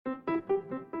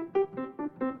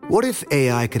What if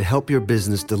AI could help your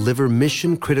business deliver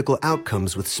mission-critical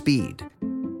outcomes with speed?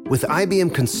 With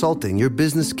IBM Consulting, your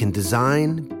business can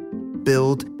design,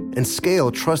 build, and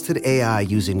scale trusted AI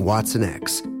using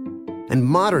watsonx, and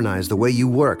modernize the way you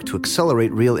work to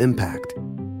accelerate real impact.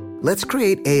 Let's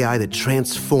create AI that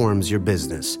transforms your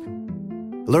business.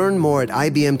 Learn more at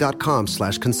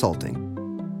ibm.com/consulting.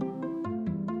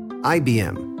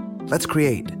 IBM. Let's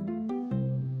create.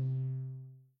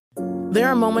 There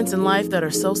are moments in life that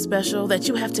are so special that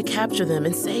you have to capture them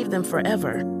and save them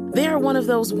forever. They are one of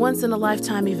those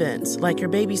once-in-a-lifetime events, like your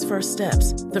baby's first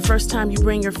steps, the first time you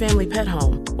bring your family pet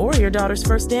home, or your daughter's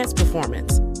first dance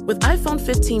performance. With iPhone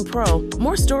 15 Pro,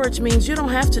 more storage means you don't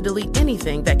have to delete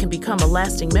anything that can become a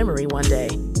lasting memory one day.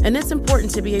 And it's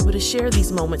important to be able to share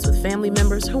these moments with family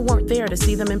members who weren't there to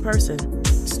see them in person.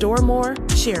 Store more,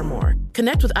 share more.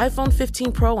 Connect with iPhone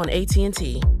 15 Pro on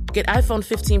AT&T. Get iPhone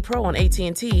 15 Pro on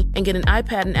AT&T and get an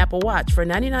iPad and Apple Watch for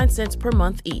 99 cents per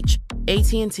month each.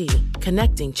 AT&T.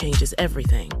 Connecting changes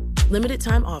everything. Limited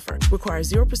time offer.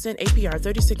 Requires 0% APR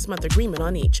 36-month agreement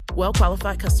on each.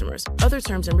 Well-qualified customers. Other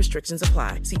terms and restrictions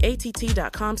apply. See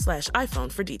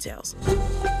att.com/iPhone for details.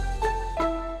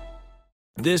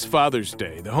 This Father's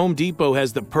Day, the Home Depot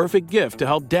has the perfect gift to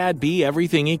help Dad be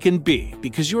everything he can be,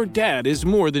 because your dad is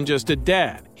more than just a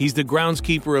dad. He's the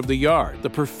groundskeeper of the yard, the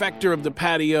perfecter of the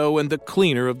patio, and the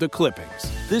cleaner of the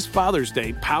clippings. This Father's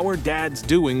Day, power Dad's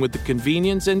doing with the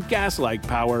convenience and gas-like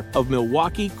power of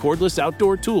Milwaukee cordless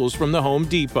outdoor tools from the Home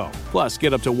Depot. Plus,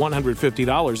 get up to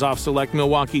 $150 off select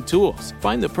Milwaukee tools.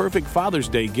 Find the perfect Father's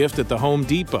Day gift at the Home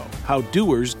Depot. How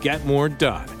doers get more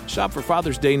done. Shop for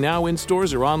Father's Day now in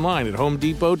stores or online at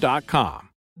homedepot.com.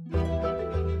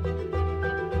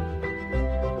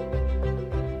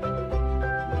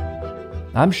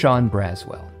 I'm Sean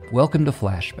Braswell. Welcome to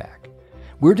Flashback.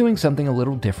 We're doing something a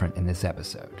little different in this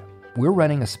episode. We're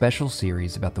running a special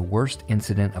series about the worst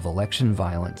incident of election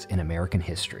violence in American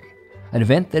history, an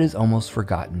event that is almost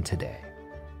forgotten today.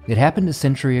 It happened a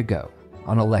century ago,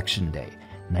 on Election Day,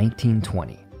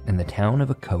 1920, in the town of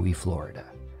Ocoee, Florida.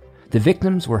 The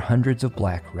victims were hundreds of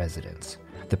black residents.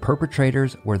 The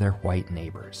perpetrators were their white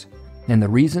neighbors. And the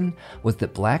reason was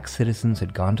that black citizens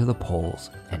had gone to the polls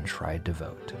and tried to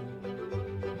vote.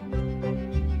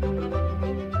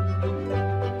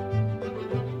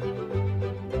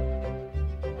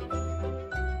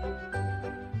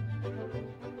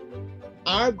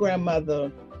 Our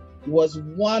grandmother was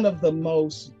one of the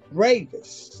most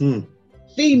bravest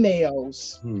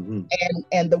females,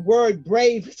 and the word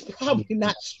brave is probably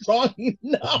not strong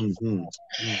enough.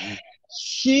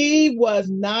 She was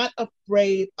not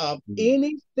afraid of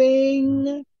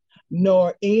anything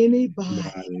nor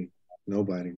anybody.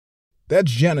 Nobody. That's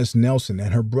Janice Nelson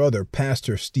and her brother,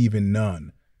 Pastor Stephen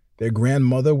Nunn. Their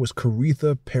grandmother was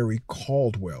Coretha Perry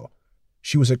Caldwell.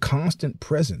 She was a constant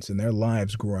presence in their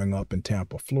lives growing up in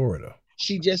Tampa, Florida.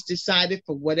 She just decided,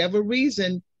 for whatever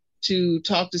reason, to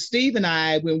talk to Steve and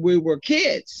I when we were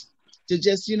kids, to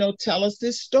just, tell us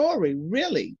this story,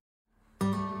 really.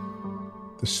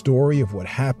 The story of what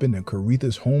happened in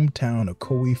Coretha's hometown of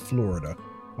Ocoee, Florida,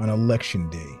 on Election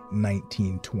Day,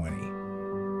 1920.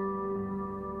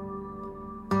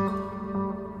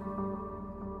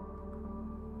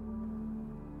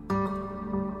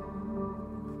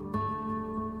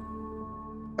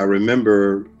 I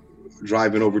remember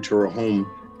driving over to her home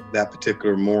that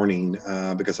particular morning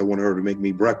because I wanted her to make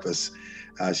me breakfast.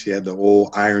 She had the old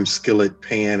iron skillet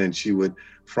pan, and she would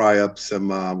fry up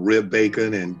some rib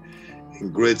bacon and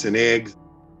grits and eggs.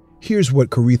 Here's what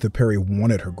Coretha Perry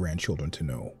wanted her grandchildren to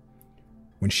know.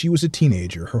 When she was a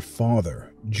teenager, her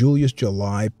father, Julius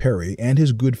July Perry, and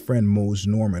his good friend Mose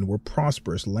Norman were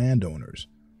prosperous landowners.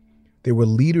 They were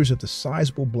leaders of the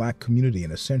sizable black community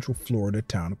in a central Florida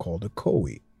town called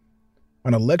Ocoee.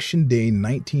 On Election Day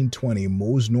 1920,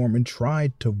 Mose Norman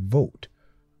tried to vote.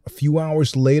 A few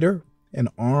hours later, an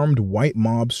armed white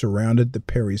mob surrounded the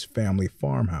Perry's family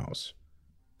farmhouse.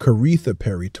 Coretha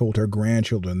Perry told her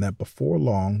grandchildren that before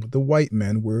long, the white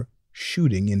men were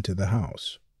shooting into the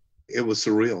house. It was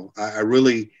surreal.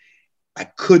 I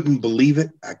couldn't believe it.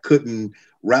 I couldn't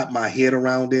wrap my head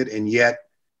around it, and yet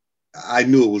I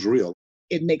knew it was real.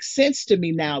 It makes sense to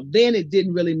me now. Then it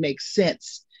didn't really make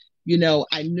sense.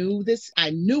 I knew this,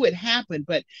 I knew it happened,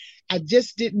 but I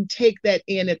just didn't take that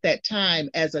in at that time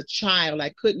as a child. I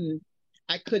couldn't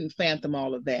fathom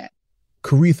all of that.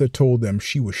 Coretha told them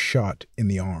she was shot in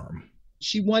the arm.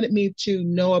 She wanted me to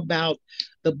know about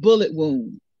the bullet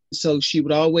wound. So she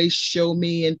would always show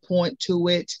me and point to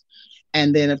it.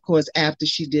 And then, of course, after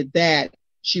she did that,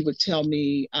 she would tell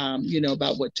me,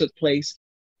 about what took place.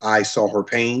 I saw her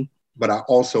pain, but I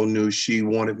also knew she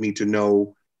wanted me to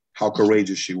know how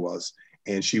courageous she was.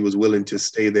 And she was willing to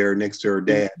stay there next to her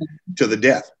dad to the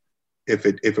death if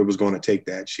it was going to take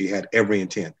that. She had every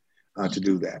intent to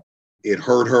do that. It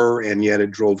hurt her, and yet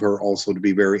it drove her also to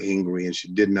be very angry. And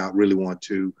she did not really want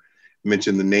to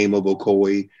mention the name of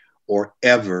Ocoee or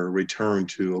ever return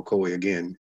to Ocoee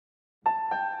again.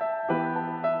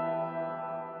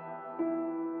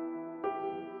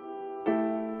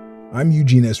 I'm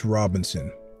Eugene S.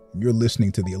 Robinson. You're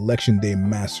listening to the Election Day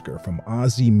Massacre from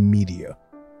Ozy Media.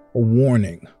 A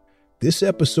warning, this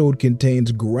episode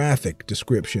contains graphic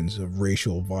descriptions of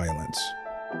racial violence.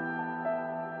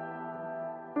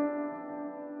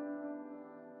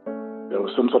 There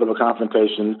was some sort of a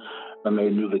confrontation, and they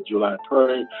knew that July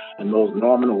Perry and Mose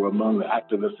Norman were among the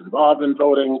activists involved in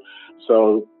voting,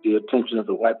 so the attention of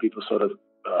the white people sort of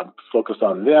focused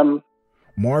on them.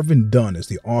 Marvin Dunn is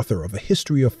the author of A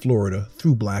History of Florida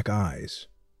Through Black Eyes.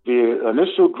 The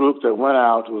initial group that went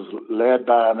out was led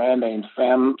by a man named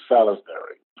Sam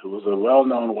Salisbury, who was a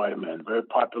well-known white man, very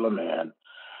popular man,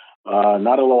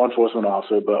 not a law enforcement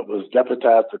officer, but was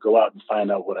deputized to go out and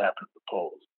find out what happened at the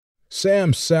polls.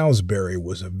 Sam Salisbury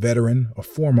was a veteran, a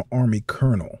former Army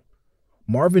colonel.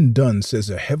 Marvin Dunn says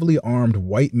the heavily armed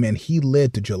white men he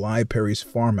led to July Perry's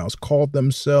farmhouse called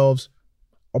themselves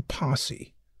a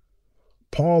posse.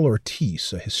 Paul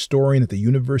Ortiz, a historian at the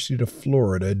University of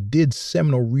Florida, did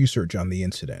seminal research on the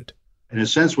incident. In a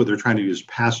sense, what they're trying to do is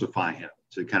pacify him,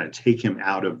 to kind of take him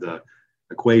out of the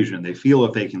equation. They feel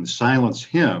if they can silence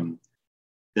him,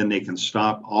 then they can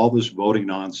stop all this voting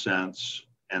nonsense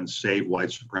and save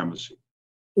white supremacy.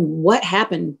 What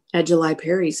happened at July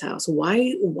Perry's house?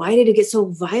 Why did it get so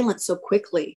violent so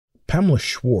quickly? Pamela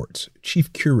Schwartz,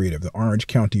 chief curator of the Orange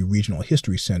County Regional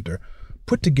History Center,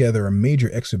 put together a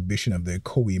major exhibition of the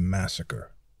Ocoee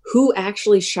Massacre. Who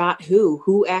actually shot who?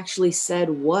 Who actually said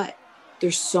what?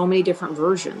 There's so many different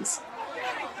versions.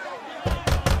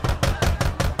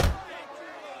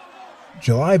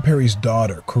 July Perry's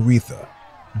daughter, Coretha,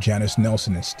 Janice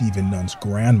Nelson and Stephen Nunn's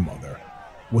grandmother,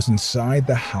 was inside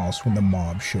the house when the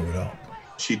mob showed up.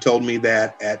 She told me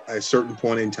that at a certain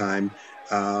point in time,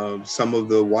 some of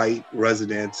the white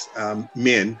residents,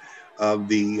 men of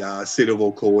the city of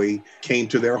Ocoee, came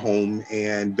to their home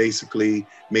and basically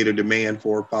made a demand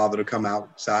for her father to come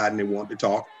outside, and they wanted to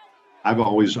talk. I've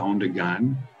always owned a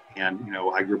gun, and,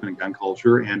 I grew up in a gun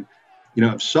culture. And,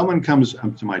 if someone comes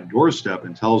up to my doorstep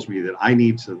and tells me that I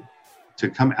need to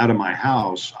come out of my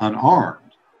house unarmed,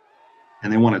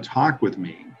 and they want to talk with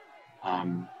me,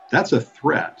 that's a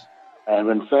threat. And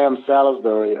when Sam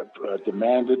Salisbury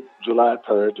demanded July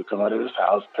Perry to come out of his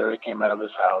house, Perry came out of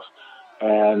his house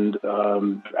and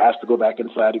asked to go back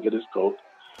inside to get his coat.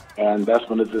 And that's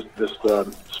when this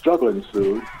struggle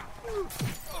ensued.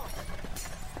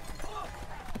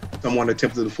 Someone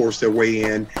attempted to force their way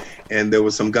in, and there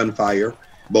was some gunfire,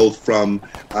 both from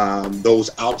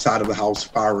those outside of the house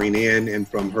firing in and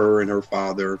from her and her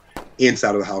father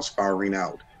inside of the house firing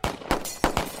out.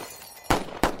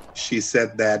 She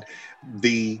said that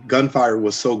the gunfire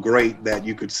was so great that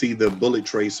you could see the bullet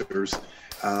tracers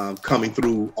coming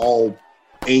through all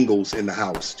angles in the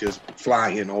house, just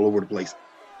flying all over the place.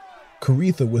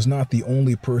 Coretha was not the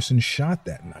only person shot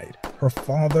that night. Her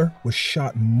father was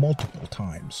shot multiple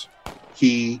times.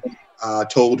 He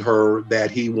told her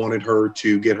that he wanted her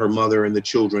to get her mother and the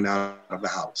children out of the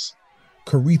house.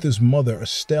 Coretha's mother,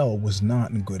 Estelle, was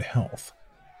not in good health.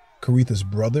 Coretha's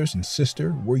brothers and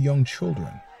sister were young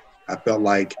children. I felt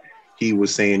like he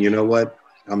was saying, you know what?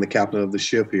 I'm the captain of the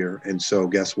ship here. And so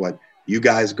guess what? You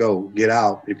guys go, get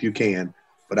out if you can.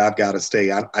 But I've got to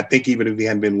stay. I think even if he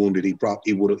hadn't been wounded, he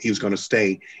was going to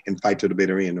stay and fight to the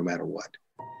bitter end no matter what.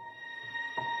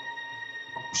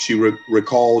 She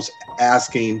recalls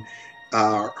asking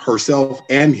herself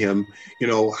and him,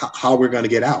 how we're going to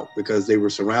get out, because they were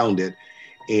surrounded.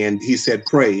 And he said,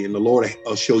 pray, and the Lord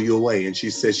will show you a way. And she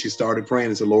said she started praying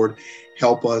and said, Lord,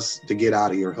 help us to get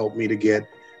out of here. Help me to get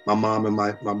my mom and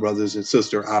my brothers and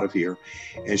sister out of here.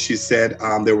 And she said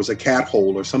there was a cat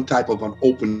hole or some type of an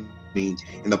opening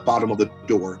in the bottom of the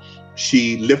door.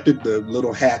 She lifted the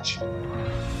little hatch,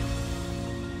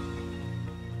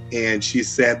 and she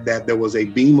said that there was a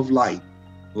beam of light,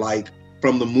 like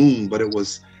from the moon, but it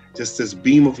was just this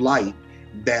beam of light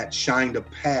that shined a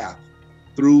path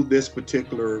through this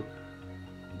particular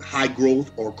high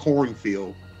growth or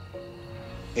cornfield.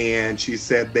 And she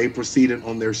said they proceeded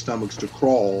on their stomachs to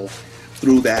crawl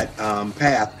through that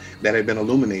path that had been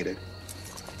illuminated.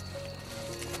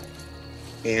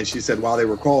 And she said while they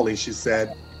were crawling, she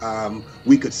said,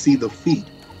 we could see the feet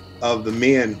of the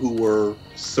men who were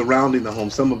surrounding the home.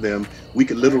 Some of them, we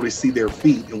could literally see their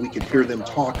feet, and we could hear them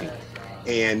talking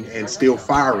and still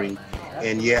firing.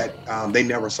 and yet they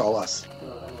never saw us.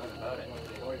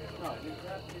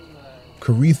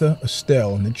 Caretha,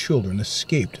 Estelle, and the children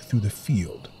escaped through the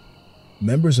field.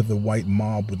 Members of the white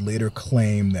mob would later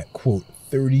claim that, quote,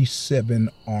 37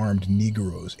 armed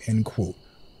Negroes, end quote,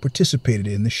 participated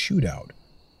in the shootout.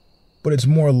 But it's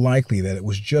more likely that it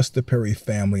was just the Perry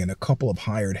family and a couple of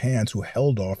hired hands who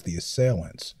held off the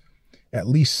assailants. At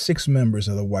least 6 members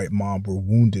of the white mob were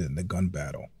wounded in the gun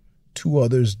battle. 2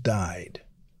 others died.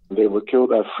 They were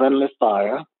killed by friendly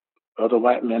fire. Other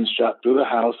white men shot through the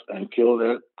house and killed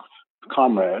their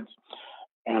comrades.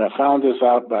 And I found this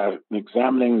out by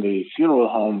examining the funeral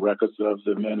home records of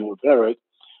the men who were buried,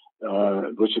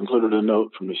 which included a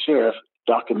note from the sheriff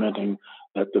documenting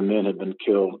that the men had been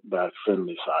killed by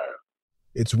friendly fire.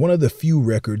 It's one of the few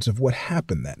records of what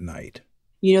happened that night.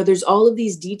 You know, there's all of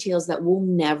these details that we'll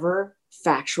never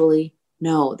factually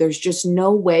know. There's just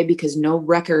no way, because no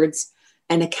records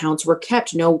and accounts were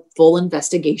kept. No full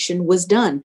investigation was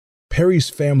done. Perry's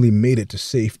family made it to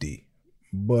safety,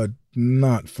 but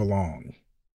not for long.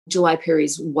 July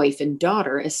Perry's wife and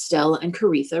daughter, Estelle and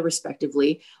Caretha,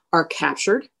 respectively, are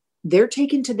captured. They're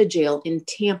taken to the jail in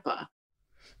Tampa.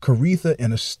 Caretha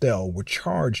and Estelle were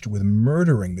charged with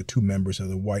murdering the 2 members of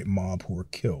the white mob who were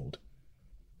killed.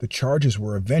 The charges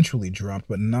were eventually dropped,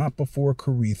 but not before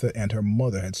Caretha and her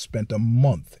mother had spent a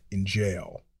month in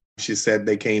jail. She said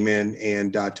they came in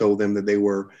and told them that they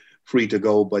were free to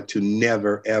go, but to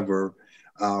never, ever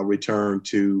return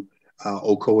to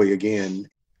Ocoee again.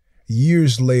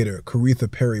 Years later, Caretha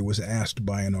Perry was asked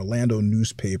by an Orlando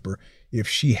newspaper if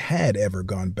she had ever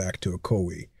gone back to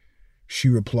Ocoee. She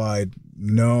replied,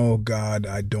 "No, God,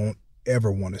 I don't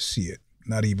ever want to see it,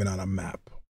 not even on a map."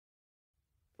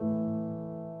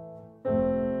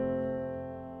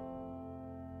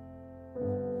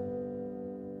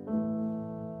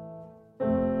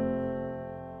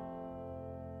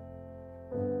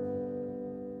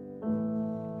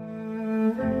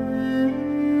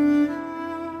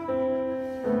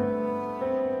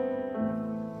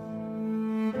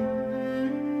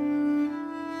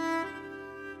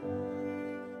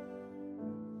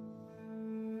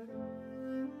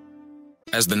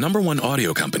 As the #1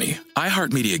 audio company,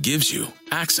 iHeartMedia gives you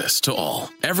access to all.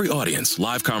 Every audience,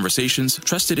 live conversations,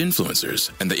 trusted influencers,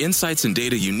 and the insights and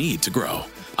data you need to grow.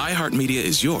 iHeartMedia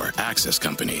is your access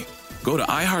company. Go to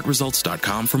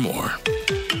iHeartResults.com for more.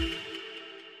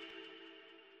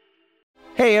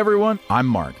 Hey everyone, I'm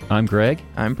Mark. I'm Greg.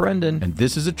 I'm Brendan. And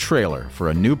this is a trailer for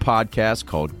a new podcast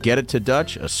called Get It to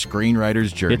Dutch, A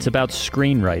Screenwriter's Journey. It's about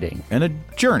screenwriting. And a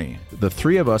journey. The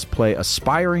 3 of us play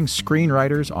aspiring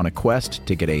screenwriters on a quest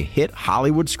to get a hit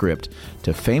Hollywood script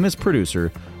to famous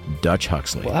producer Dutch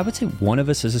Huxley. Well, I would say one of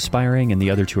us is aspiring and the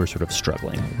other 2 are sort of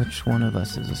struggling. Which one of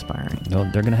us is aspiring? Well,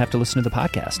 they're going to have to listen to the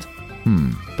podcast.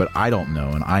 But I don't know,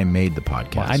 and I made the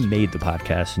podcast. Well, I made the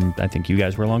podcast, and I think you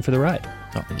guys were along for the ride.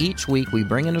 So each week we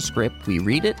bring in a script, we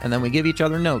read it, and then we give each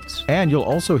other notes. And you'll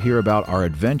also hear about our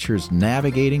adventures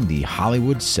navigating the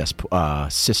Hollywood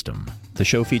system. The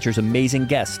show features amazing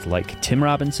guests like Tim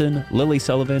Robinson, Lily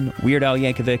Sullivan, Weird Al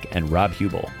Yankovic, and Rob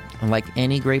Hubel. And like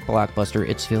any great blockbuster,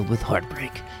 it's filled with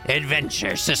heartbreak,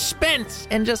 adventure, suspense,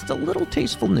 and just a little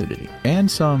tasteful nudity. And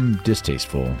some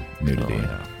distasteful nudity. Oh,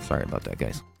 yeah. Sorry about that,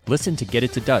 guys. Listen to Get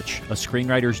It to Dutch, A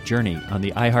Screenwriter's Journey on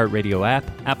the iHeartRadio app,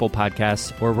 Apple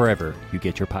Podcasts, or wherever you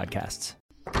get your podcasts.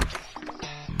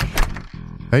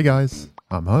 Hey guys,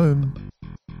 I'm home.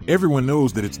 Everyone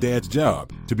knows that it's Dad's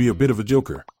job to be a bit of a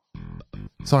joker.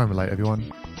 Sorry I'm late,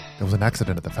 everyone. There was an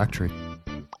accident at the factory.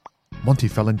 Monty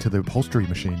fell into the upholstery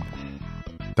machine.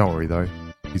 Don't worry though,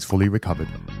 he's fully recovered.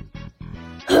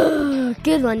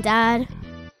 Good one, Dad.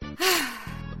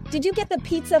 Did you get the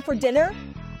pizza for dinner?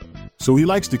 So he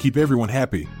likes to keep everyone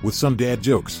happy with some dad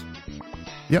jokes.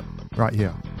 Yep, right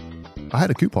here. I had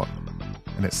a coupon,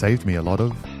 and it saved me a lot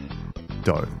of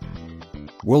dough.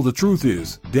 Well, the truth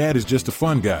is, Dad is just a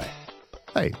fun guy.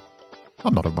 Hey,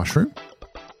 I'm not a mushroom.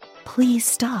 Please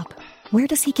stop. Where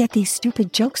does he get these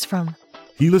stupid jokes from?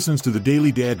 He listens to the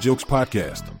Daily Dad Jokes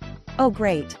podcast. Oh,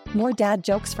 great. More dad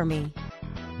jokes for me.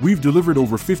 We've delivered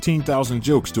over 15,000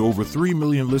 jokes to over 3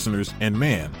 million listeners, and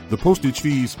man, the postage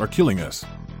fees are killing us.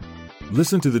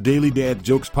 Listen to the Daily Dad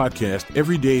Jokes podcast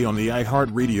every day on the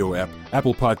iHeartRadio app,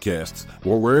 Apple Podcasts,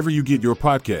 or wherever you get your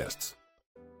podcasts.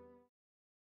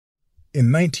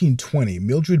 In 1920,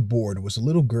 Mildred Board was a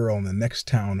little girl in the next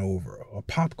town over,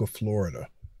 Apopka, Florida.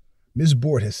 Ms.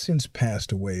 Board has since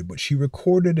passed away, but she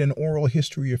recorded an oral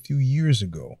history a few years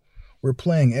ago. We're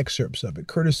playing excerpts of it,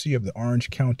 courtesy of the Orange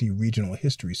County Regional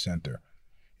History Center.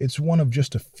 It's one of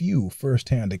just a few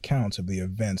first-hand accounts of the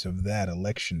events of that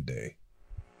election day.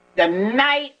 The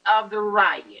night of the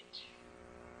riot,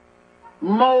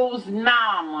 Mose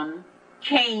Norman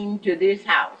came to this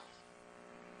house.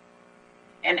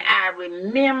 And I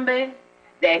remember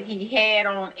that he had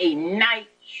on a night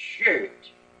shirt.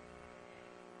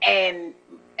 And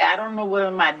I don't know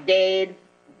whether my dad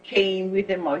came with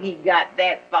him or he got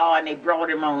that far and they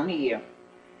brought him on here.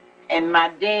 And my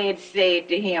dad said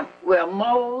to him, well,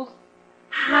 Mose,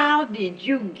 how did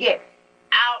you get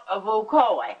out of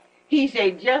Ocoee? He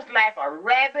said, just like a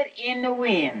rabbit in the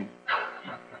wind.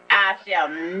 I shall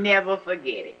never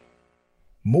forget it.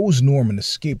 Mose Norman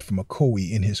escaped from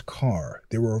Ocoee in his car.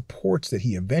 There were reports that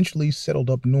he eventually settled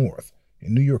up north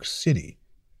in New York City.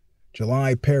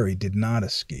 July Perry did not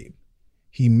escape.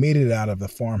 He made it out of the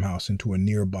farmhouse into a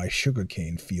nearby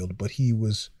sugarcane field, but he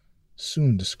was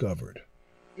soon discovered.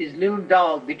 His little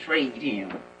dog betrayed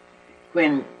him.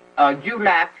 When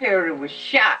July Perry was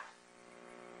shot,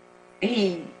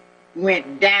 he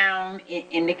went down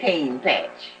in the cane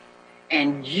patch,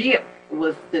 and Jip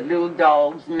was the little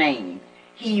dog's name.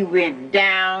 He went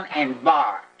down and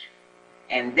barked,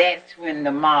 and that's when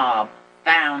the mob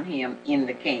found him in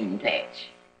the cane patch.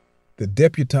 The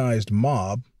deputized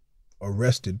mob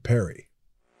arrested Perry.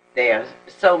 There's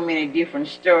so many different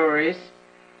stories.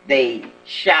 They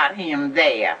shot him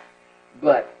there,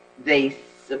 but they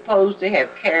supposed to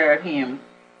have carried him,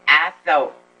 I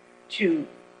thought, to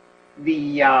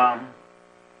the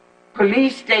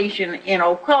police station in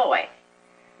Ocoee.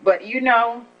 But you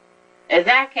know, as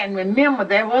I can remember,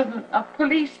 there wasn't a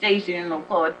police station in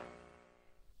Ocoee.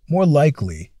 More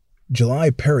likely, July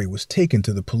Perry was taken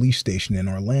to the police station in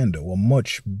Orlando, a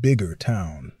much bigger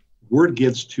town. Word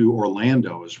gets to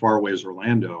Orlando, as far away as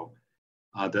Orlando,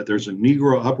 that there's a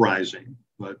Negro uprising,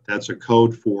 but that's a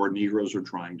code for Negroes are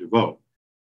trying to vote.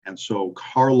 And so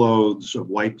carloads of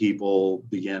white people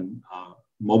began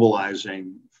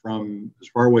mobilizing from as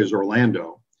far away as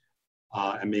Orlando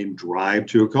and then drive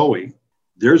to Ocoee.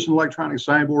 There's an electronic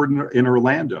signboard in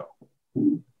Orlando,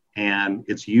 and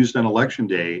it's used on Election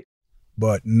Day.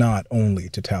 But not only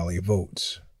to tally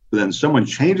votes. But then someone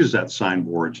changes that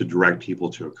signboard to direct people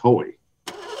to Ocoee.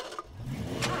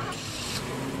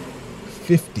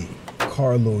 50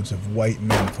 carloads of white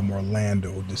men from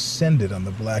Orlando descended on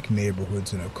the black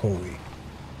neighborhoods in Ocoee.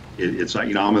 It's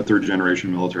you know, I'm a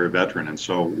third-generation military veteran, and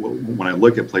so when I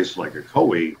look at places like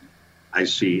Ocoee, I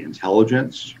see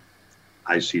intelligence,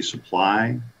 I see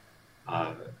supply,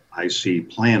 I see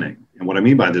planning. And what I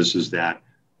mean by this is that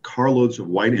carloads of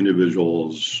white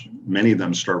individuals, many of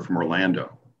them start from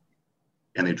Orlando,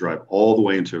 and they drive all the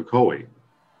way into Ocoee,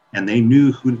 and they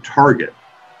knew who to target.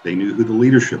 They knew who the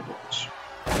leadership was.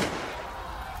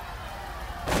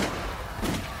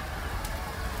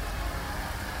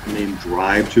 And they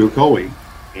drive to Ocoee,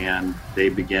 and they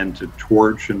began to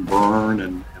torch and burn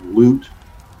and loot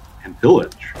and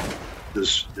pillage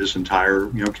this entire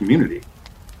community.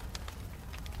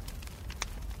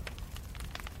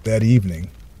 That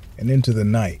evening and into the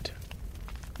night,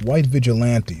 white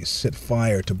vigilantes set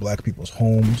fire to black people's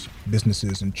homes,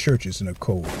 businesses, and churches in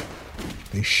Ocoee.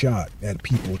 They shot at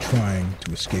people trying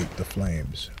to escape the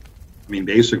flames. I mean,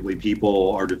 basically,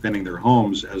 people are defending their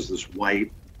homes as this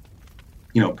white,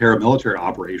 paramilitary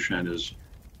operation is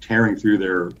tearing through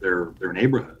their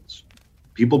neighborhoods.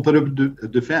 People put up a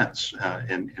defense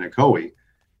in Ocoee.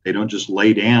 They don't just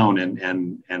lay down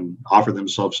and offer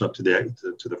themselves up to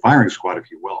the firing squad, if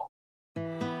you will.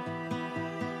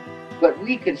 But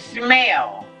we could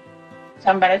smell.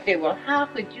 Somebody said, well, how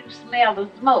could you smell the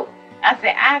smoke? I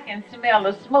said, I can smell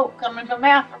the smoke coming from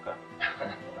Africa.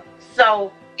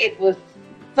 So it was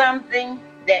something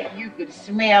that you could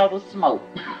smell the smoke.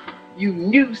 You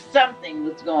knew something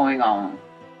was going on.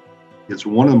 It's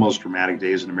one of the most dramatic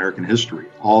days in American history,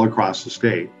 all across the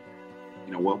state.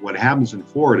 What happens in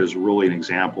Florida is really an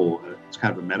example. It's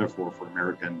kind of a metaphor for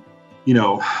American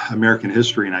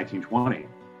history in 1920.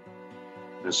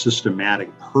 A systematic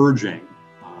purging,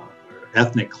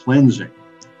 ethnic cleansing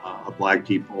of black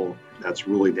people. That's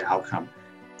really the outcome.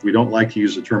 We don't like to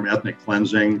use the term ethnic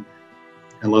cleansing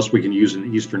unless we can use it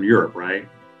in Eastern Europe, right?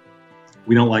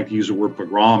 We don't like to use the word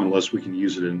pogrom unless we can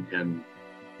use it in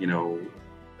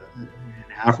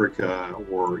Africa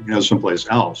or someplace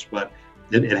else. But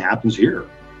it happens here.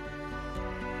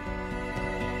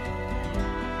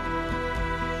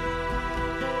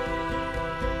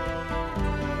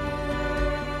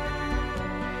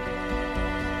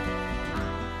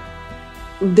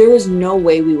 There is no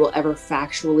way we will ever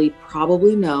factually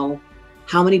probably know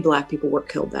how many black people were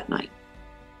killed that night.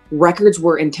 Records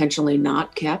were intentionally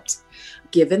not kept.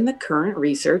 Given the current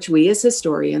research, we as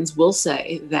historians will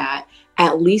say that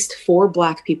at least 4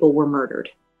 black people were murdered.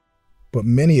 But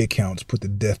many accounts put the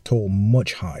death toll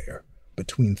much higher,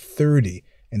 between 30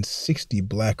 and 60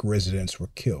 black residents were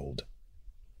killed.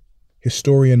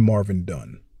 Historian Marvin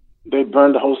Dunn. They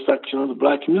burned the whole section of the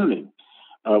black community.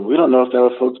 We don't know if there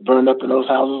were folks burned up in those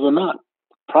houses or not.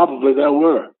 Probably there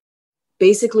were.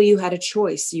 Basically, you had a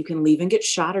choice. You can leave and get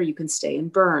shot, or you can stay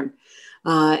and burn.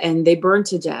 And they burned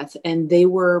to death, and they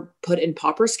were put in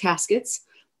pauper's caskets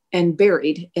and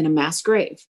buried in a mass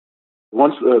grave.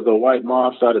 Once the white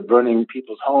mob started burning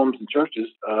people's homes and churches,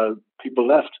 people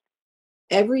left.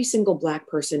 Every single black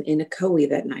person in Ocoee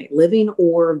that night, living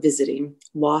or visiting,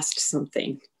 lost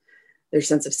something. Their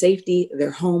sense of safety,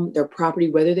 their home, their property,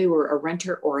 whether they were a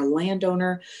renter or a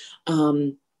landowner,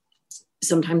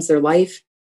 sometimes their life.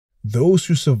 Those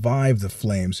who survived the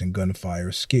flames and gunfire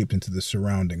escaped into the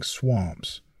surrounding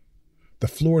swamps. The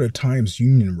Florida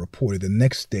Times-Union reported the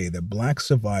next day that black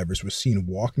survivors were seen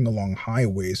walking along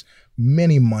highways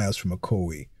many miles from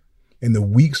Ocoee. In the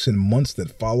weeks and months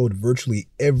that followed, virtually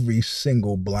every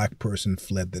single black person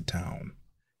fled the town.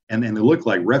 And they looked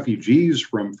like refugees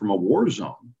from a war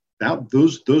zone.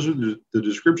 Those are the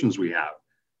descriptions we have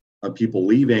of people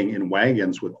leaving in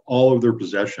wagons with all of their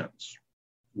possessions.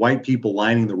 White people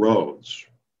lining the roads,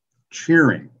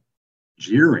 cheering,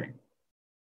 jeering.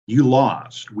 You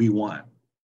lost, we won.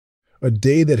 A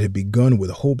day that had begun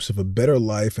with hopes of a better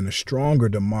life and a stronger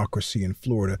democracy in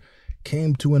Florida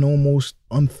came to an almost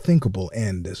unthinkable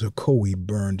end as Ocoee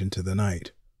burned into the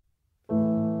night.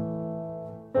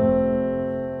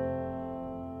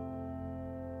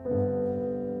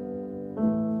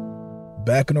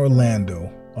 Back in Orlando,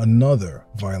 another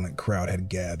violent crowd had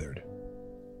gathered.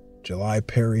 July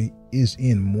Perry is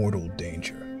in mortal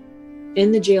danger.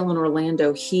 In the jail in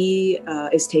Orlando, he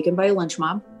is taken by a lynch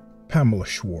mob. Pamela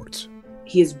Schwartz.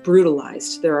 He is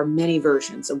brutalized. There are many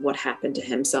versions of what happened to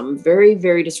him, some very,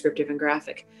 very descriptive and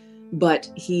graphic. But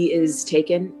he is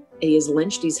taken, he is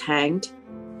lynched, he's hanged.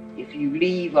 If you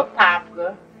leave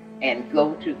Apopka and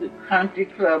go to the country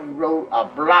club road a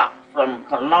block from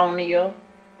Colonial,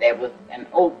 there was an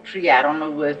oak tree. I don't know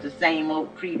whether it's the same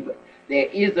oak tree, but there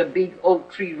is a big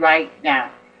oak tree right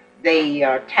now. They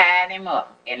tied him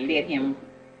up and let him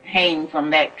hang from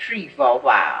that tree for a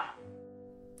while.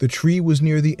 The tree was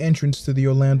near the entrance to the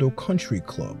Orlando Country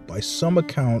Club, by some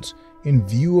accounts in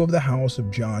view of the house of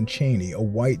John Chaney, a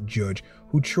white judge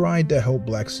who tried to help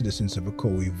black citizens of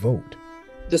Ocoee vote.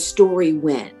 The story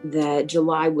went that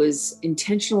July was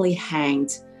intentionally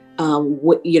hanged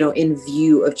in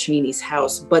view of Chaney's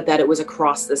house, but that it was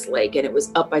across this lake and it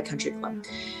was up by Country Club.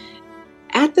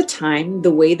 At the time,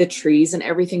 the way the trees and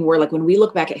everything were, like when we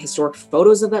look back at historic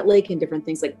photos of that lake and different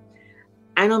things, like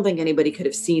I don't think anybody could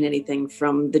have seen anything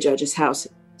from the judge's house.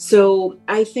 So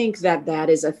I think that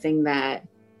is a thing that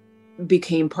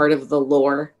became part of the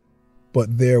lore.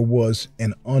 But there was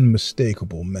an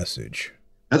unmistakable message.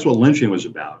 That's what lynching was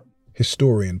about.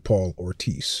 Historian Paul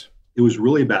Ortiz. It was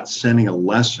really about sending a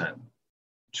lesson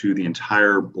to the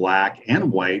entire black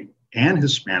and white and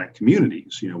Hispanic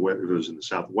communities, whether it was in the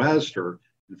Southwest or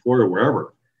in Florida,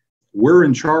 wherever. We're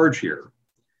in charge here.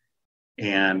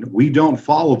 And we don't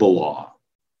follow the law.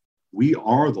 We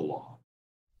are the law.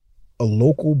 A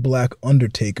local black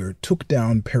undertaker took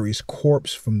down Perry's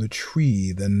corpse from the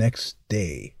tree the next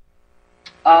day.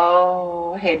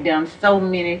 Oh, had done so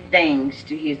many things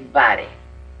to his body.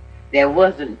 There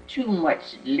wasn't too much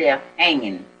left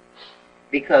hanging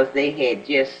because they had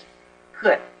just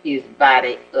cut his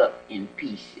body up in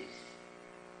pieces.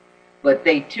 But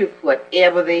they took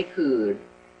whatever they could,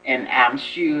 and I'm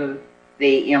sure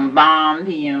they embalmed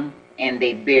him and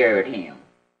they buried him.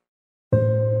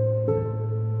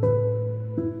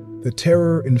 The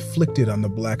terror inflicted on the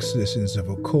black citizens of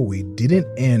Ocoee didn't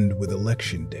end with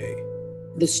Election Day.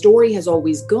 The story has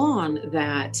always gone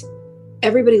that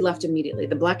everybody left immediately.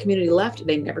 The black community left,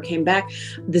 they never came back.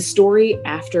 The story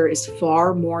after is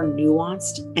far more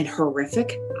nuanced and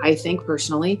horrific, I think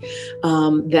personally,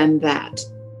 than that.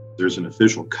 There's an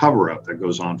official cover-up that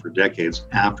goes on for decades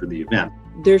after the event.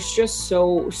 There's just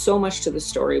so much to the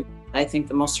story. I think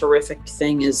the most horrific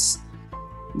thing is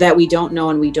that we don't know,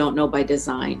 and we don't know by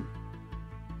design.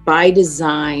 By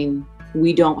design,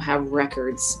 we don't have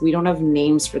records. We don't have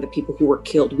names for the people who were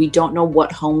killed. We don't know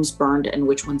what homes burned and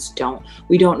which ones don't.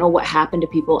 We don't know what happened to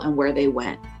people and where they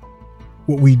went.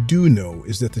 What we do know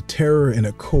is that the terror in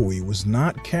Ocoee was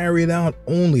not carried out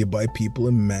only by people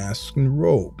in masks and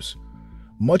robes.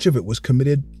 Much of it was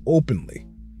committed openly.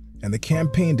 And the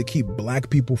campaign to keep black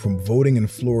people from voting in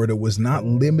Florida was not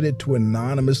limited to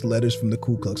anonymous letters from the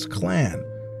Ku Klux Klan.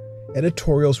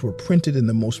 Editorials were printed in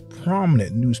the most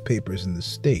prominent newspapers in the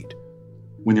state.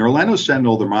 When the Orlando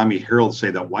Sentinel, the Miami Herald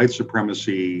say that white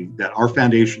supremacy, that our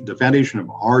foundation, the foundation of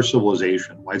our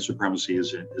civilization, white supremacy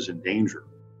is in danger,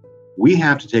 we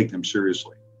have to take them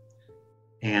seriously.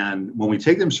 And when we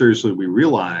take them seriously, we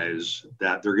realize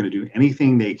that they're going to do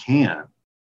anything they can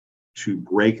to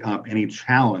break up any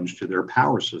challenge to their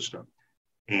power system.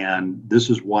 And this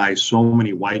is why so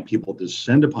many white people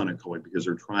descend upon Ocoee, because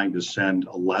they're trying to send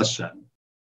a lesson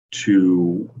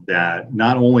to that.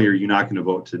 Not only are you not going to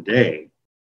vote today,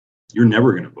 you're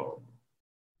never going to vote.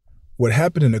 What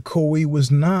happened in Ocoee was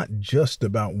not just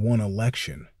about one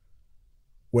election.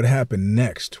 What happened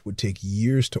next would take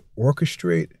years to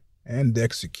orchestrate and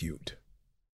execute.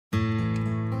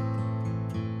 In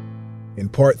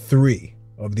part 3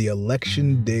 of the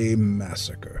Election Day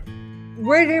Massacre.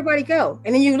 Where did everybody go?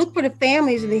 And then you look for the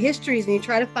families and the histories and you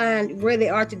try to find where they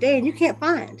are today, and you can't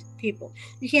find people.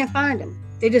 You can't find them.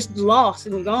 They're just lost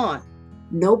and gone.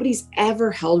 Nobody's ever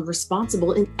held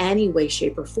responsible in any way,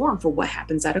 shape, or form for what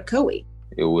happens at Ocoee.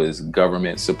 It was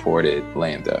government-supported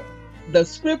land theft. The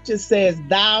scripture says,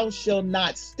 "Thou shalt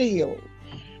not steal."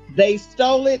 They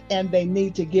stole it and they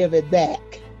need to give it back.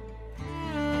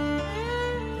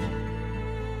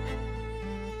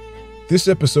 This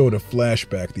episode of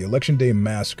Flashback, The Election Day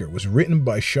Massacre, was written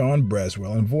by Sean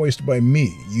Braswell and voiced by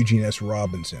me, Eugene S.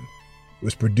 Robinson. It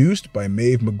was produced by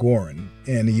Maeve McGoran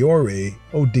and Iore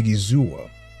Odigizua.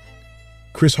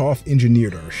 Chris Hoff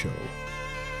engineered our show.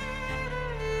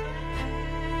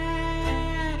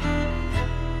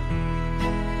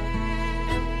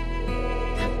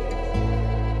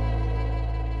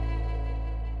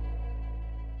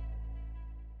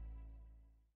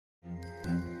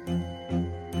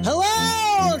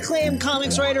 Acclaimed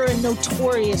comics writer and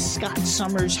notorious Scott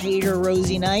Summers hater,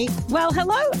 Rosie Knight. Well,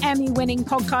 hello, Emmy-winning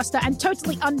podcaster and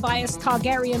totally unbiased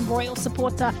Targaryen royal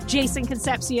supporter, Jason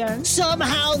Concepcion.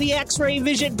 Somehow the X-Ray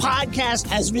Vision podcast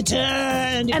has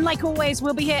returned. And like always,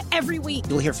 we'll be here every week.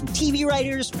 You'll hear from TV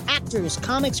writers, actors,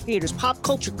 comics creators, pop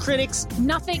culture critics.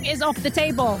 Nothing is off the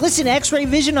table. Listen to X-Ray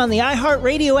Vision on the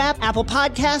iHeartRadio app, Apple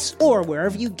Podcasts, or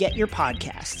wherever you get your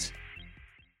podcasts.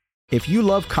 If you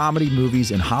love comedy,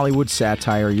 movies, and Hollywood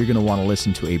satire, you're going to want to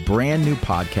listen to a brand new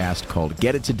podcast called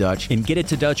Get It to Dutch. In Get It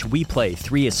to Dutch, we play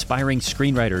 3 aspiring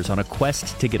screenwriters on a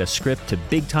quest to get a script to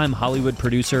big-time Hollywood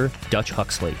producer Dutch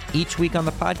Huxley. Each week on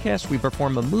the podcast, we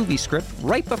perform a movie script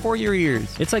right before your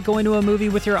ears. It's like going to a movie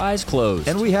with your eyes closed.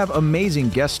 And we have amazing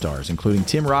guest stars, including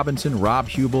Tim Robinson, Rob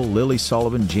Hubel, Lily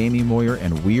Sullivan, Jamie Moyer,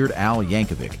 and Weird Al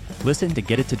Yankovic. Listen to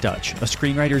Get It to Dutch, a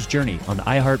screenwriter's journey on the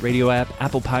iHeartRadio app,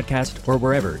 Apple Podcast, or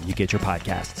wherever you get your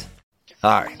podcasts.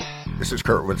 Hi, this is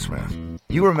Kurtwood Smith.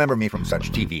 You remember me from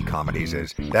such TV comedies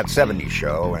as That 70s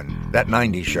Show and That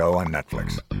 90s Show on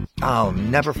Netflix. I'll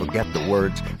never forget the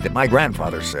words that my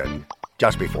grandfather said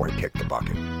just before he kicked the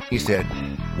bucket. He said,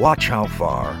 "Watch how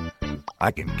far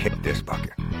I can kick this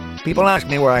bucket." People ask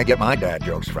me where I get my dad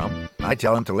jokes from. I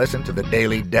tell them to listen to the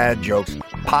Daily Dad Jokes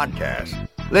podcast.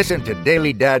 Listen to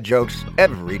Daily Dad Jokes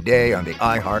every day on the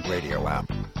iHeartRadio app,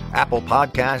 Apple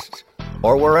Podcasts,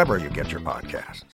 or wherever you get your podcasts.